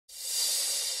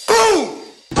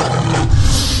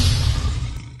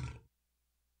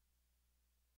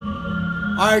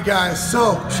All right, guys,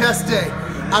 so chest day.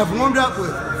 I've warmed up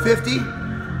with 50,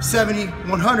 70,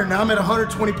 100. Now I'm at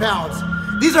 120 pounds.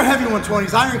 These are heavy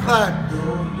 120s.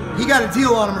 Ironclad, he got a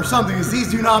deal on them or something, because these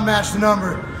do not match the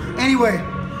number. Anyway,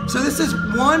 so this is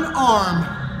one arm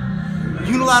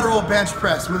unilateral bench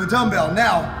press with a dumbbell.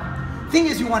 Now, thing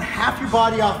is, you want half your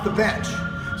body off the bench.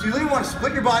 So you really want to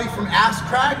split your body from ass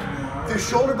crack to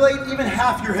shoulder blade, even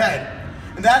half your head.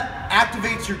 And that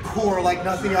activates your core like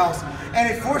nothing else. And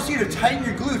it forces you to tighten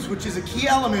your glutes, which is a key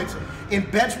element in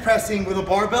bench pressing with a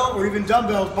barbell or even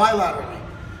dumbbells bilaterally.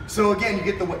 So again, you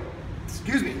get the weight,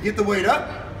 you get the weight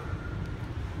up,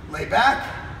 lay back.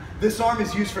 This arm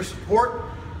is used for support.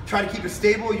 Try to keep it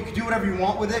stable. You can do whatever you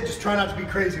want with it, just try not to be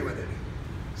crazy with it.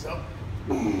 So,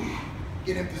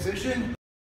 get in position.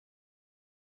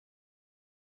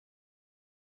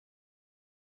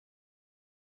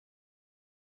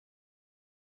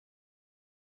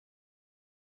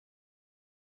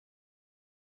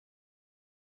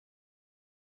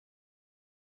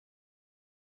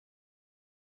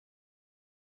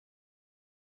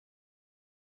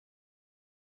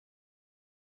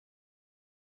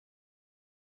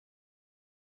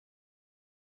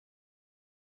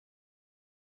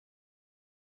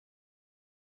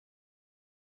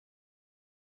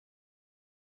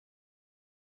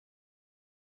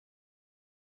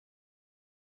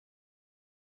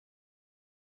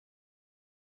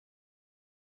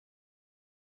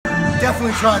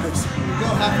 Definitely try this. Here you go,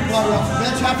 half your body off the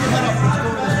bench, half your head up. Let's go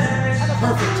with this.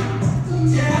 Perfect.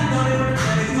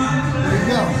 There you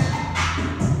go.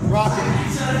 Rock it.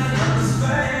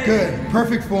 Good.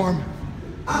 Perfect form.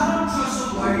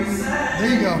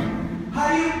 There you go.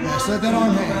 Yes, let that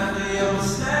arm hang.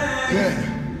 Good.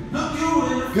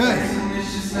 Good.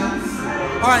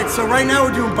 All right, so right now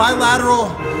we're doing bilateral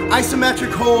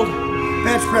isometric hold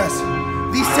bench press.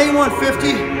 These same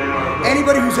 150,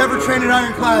 anybody who's ever trained in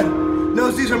Ironclad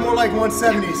knows these are more like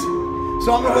 170s.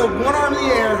 So I'm gonna hold one arm in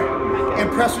the air and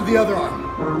press with the other arm.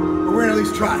 But we're gonna at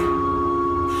least try.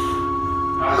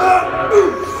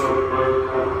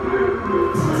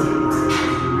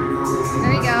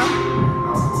 There you go.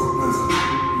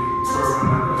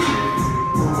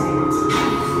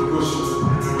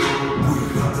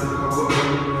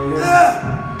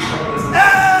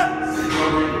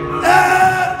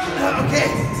 Okay,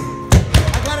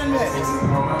 I gotta admit,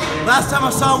 last time I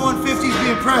saw 150s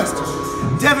being pressed,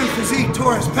 Devin Physique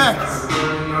tore his pec.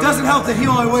 Doesn't help that he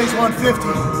only weighs 150.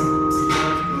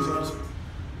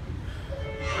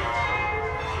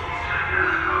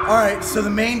 All right, so the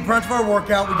main brunt of our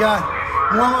workout, we got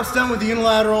warm-ups done with the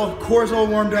unilateral, core's all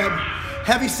warmed up,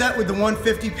 heavy set with the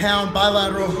 150-pound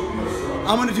bilateral.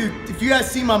 I'm gonna do, if you guys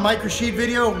see my micro sheet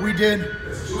video, we did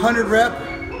 100 rep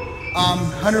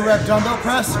dumbbell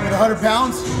press with 100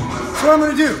 pounds. So what I'm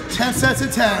gonna do, 10 sets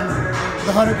of 10 with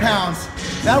 100 pounds.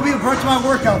 That'll be a brunt of my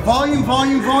workout. Volume,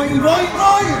 volume, volume, volume,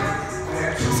 volume.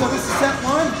 So this is set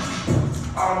one.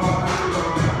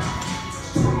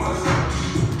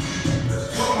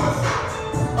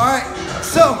 All right,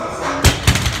 so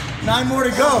 9 more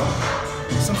to go.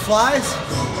 Some flies.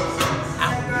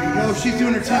 There you go, she's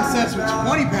doing her 10 sets with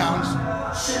 20 pounds.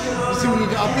 So we need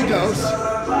to up the dose.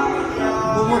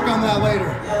 We'll work on that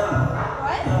later.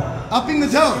 What? Upping the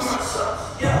dose.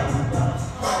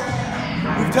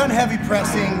 We've done heavy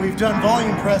pressing, we've done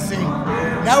volume pressing.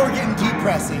 Now we're getting deep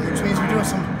pressing, which means we're doing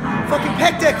some fucking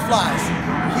Pec Dec Flies.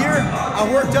 Here, I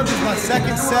worked up to my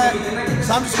second set,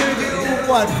 so I'm just gonna do,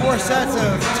 what, 4 sets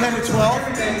of 10 to 12?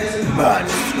 But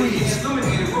squeeze.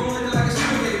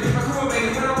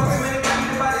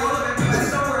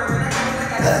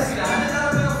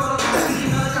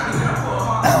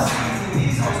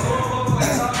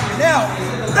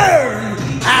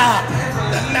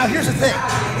 Now here's the thing.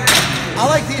 I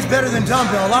like these better than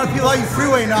dumbbell. A lot of people like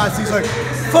freeway Nazis like,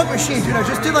 fuck machine, dude, I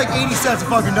just did like 80 sets of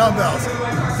fucking dumbbells.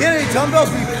 At the end of the day,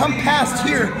 dumbbells, when you come past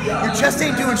here, your chest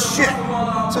ain't doing shit.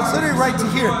 So it's literally right to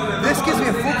here. This gives me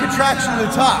a full contraction to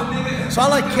the top. So I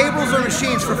like cables or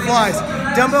machines for flies.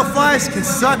 Dumbbell flies can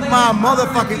suck my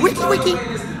motherfucking wiki.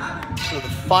 So the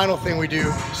final thing we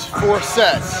do is 4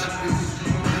 sets.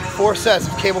 4 sets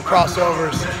of cable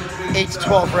crossovers, 8 to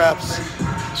 12 reps.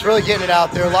 It's really getting it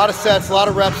out there. A lot of sets, a lot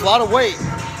of reps, a lot of weight,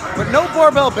 but no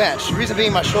barbell bench. The reason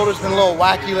being my shoulder's been a little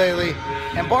wacky lately.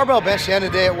 And barbell bench, at the end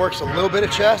of the day, it works a little bit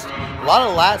of chest, a lot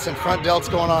of lats and front delts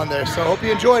going on there. So I hope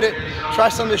you enjoyed it. Try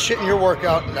some of this shit in your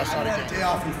workout, and that's not a day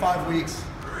off in 5 weeks.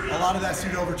 A lot of that's due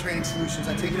to overtraining solutions.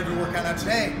 I take it every workout. Now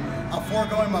today, I'm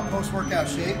foregoing my post-workout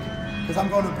shake because I'm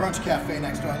going to the brunch cafe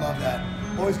next door. I love that.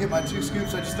 Always get my 2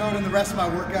 scoops. I just throw it in the rest of my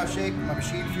workout shake, my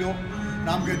machine fuel. and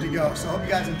I'm good to go. So I hope you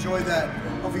guys enjoyed that.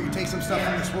 Hopefully you take some stuff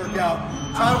from this workout.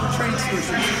 Try over training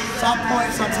solutions. Top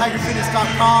points on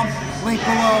tigerfitness.com. Link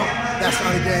below. That's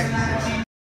not a day.